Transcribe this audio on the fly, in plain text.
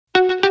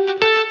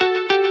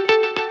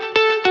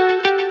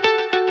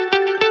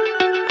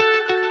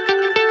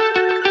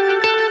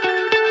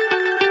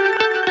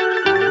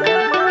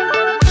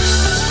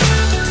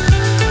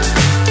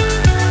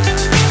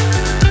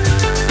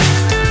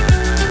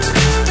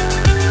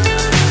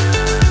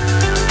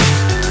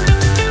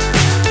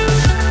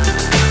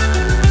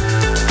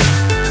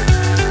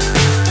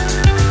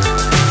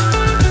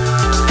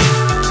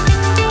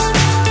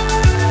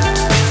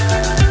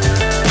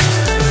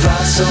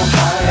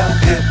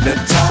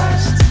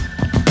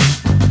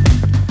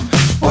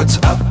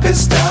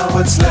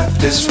what's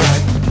left is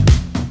right.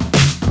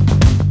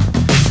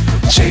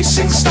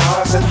 Chasing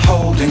stars and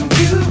holding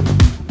you.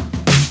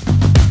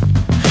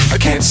 I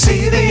can't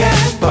see the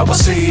end, but we'll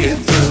see it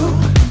through.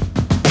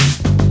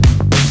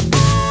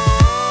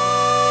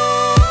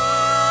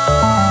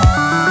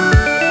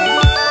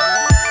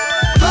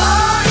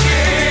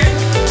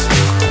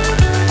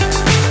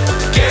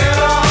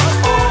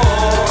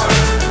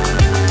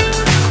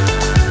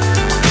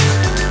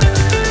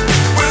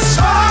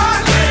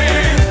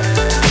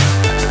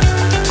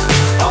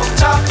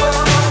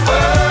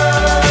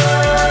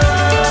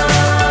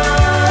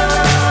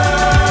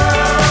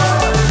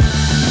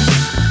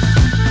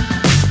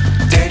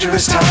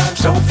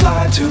 Times don't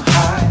fly too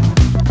high.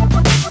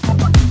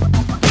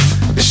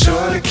 Be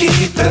sure to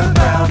keep the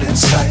ground in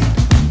sight.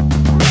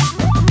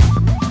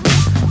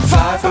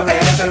 Fly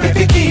forever if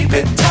you keep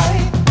it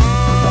tight.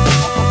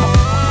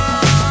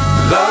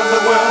 Love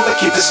the world but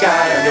keep the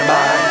sky on your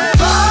mind.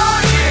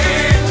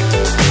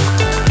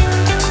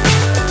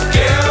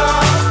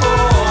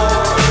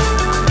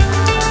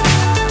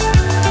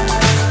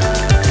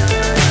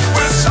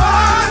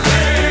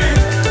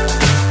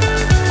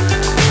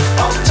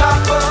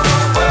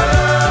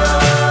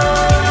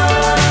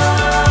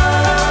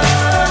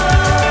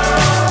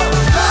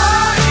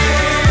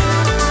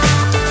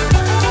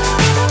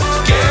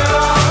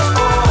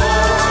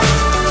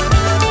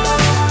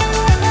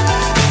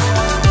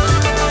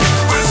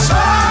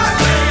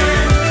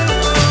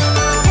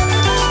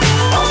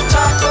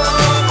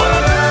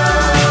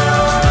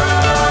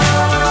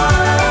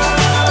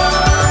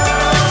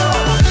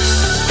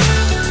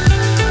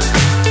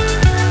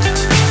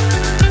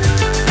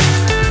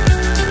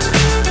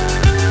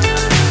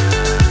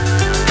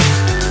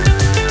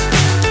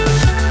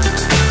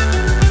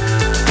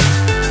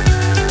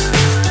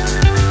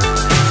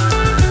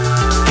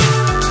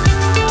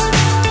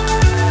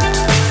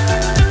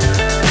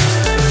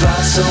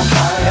 So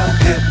high I'm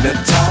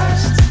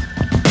hypnotized.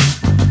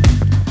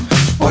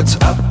 What's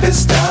up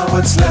is down,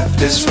 what's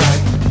left is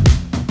right.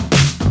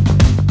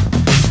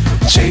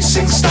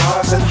 Chasing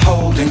stars and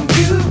holding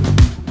you.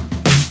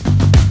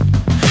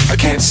 I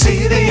can't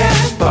see the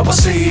end, but we'll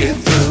see it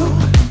through.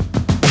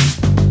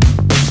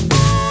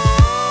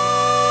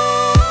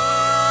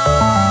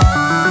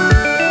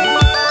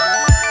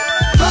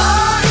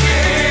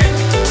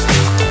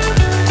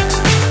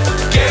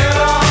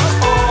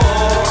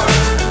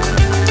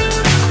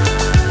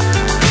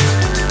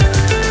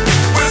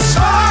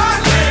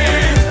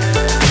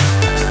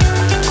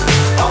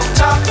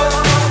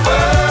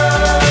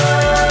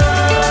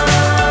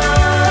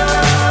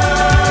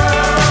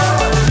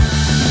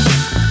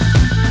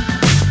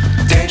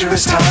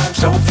 Times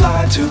don't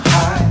fly too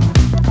high.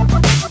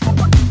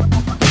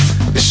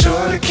 Be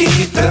sure to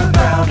keep the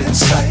ground in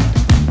sight.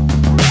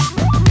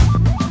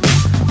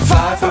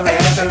 Fly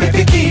forever if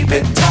you keep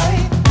it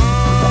tight.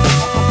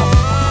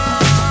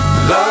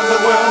 Love the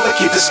world but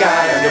keep the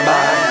sky on your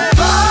mind.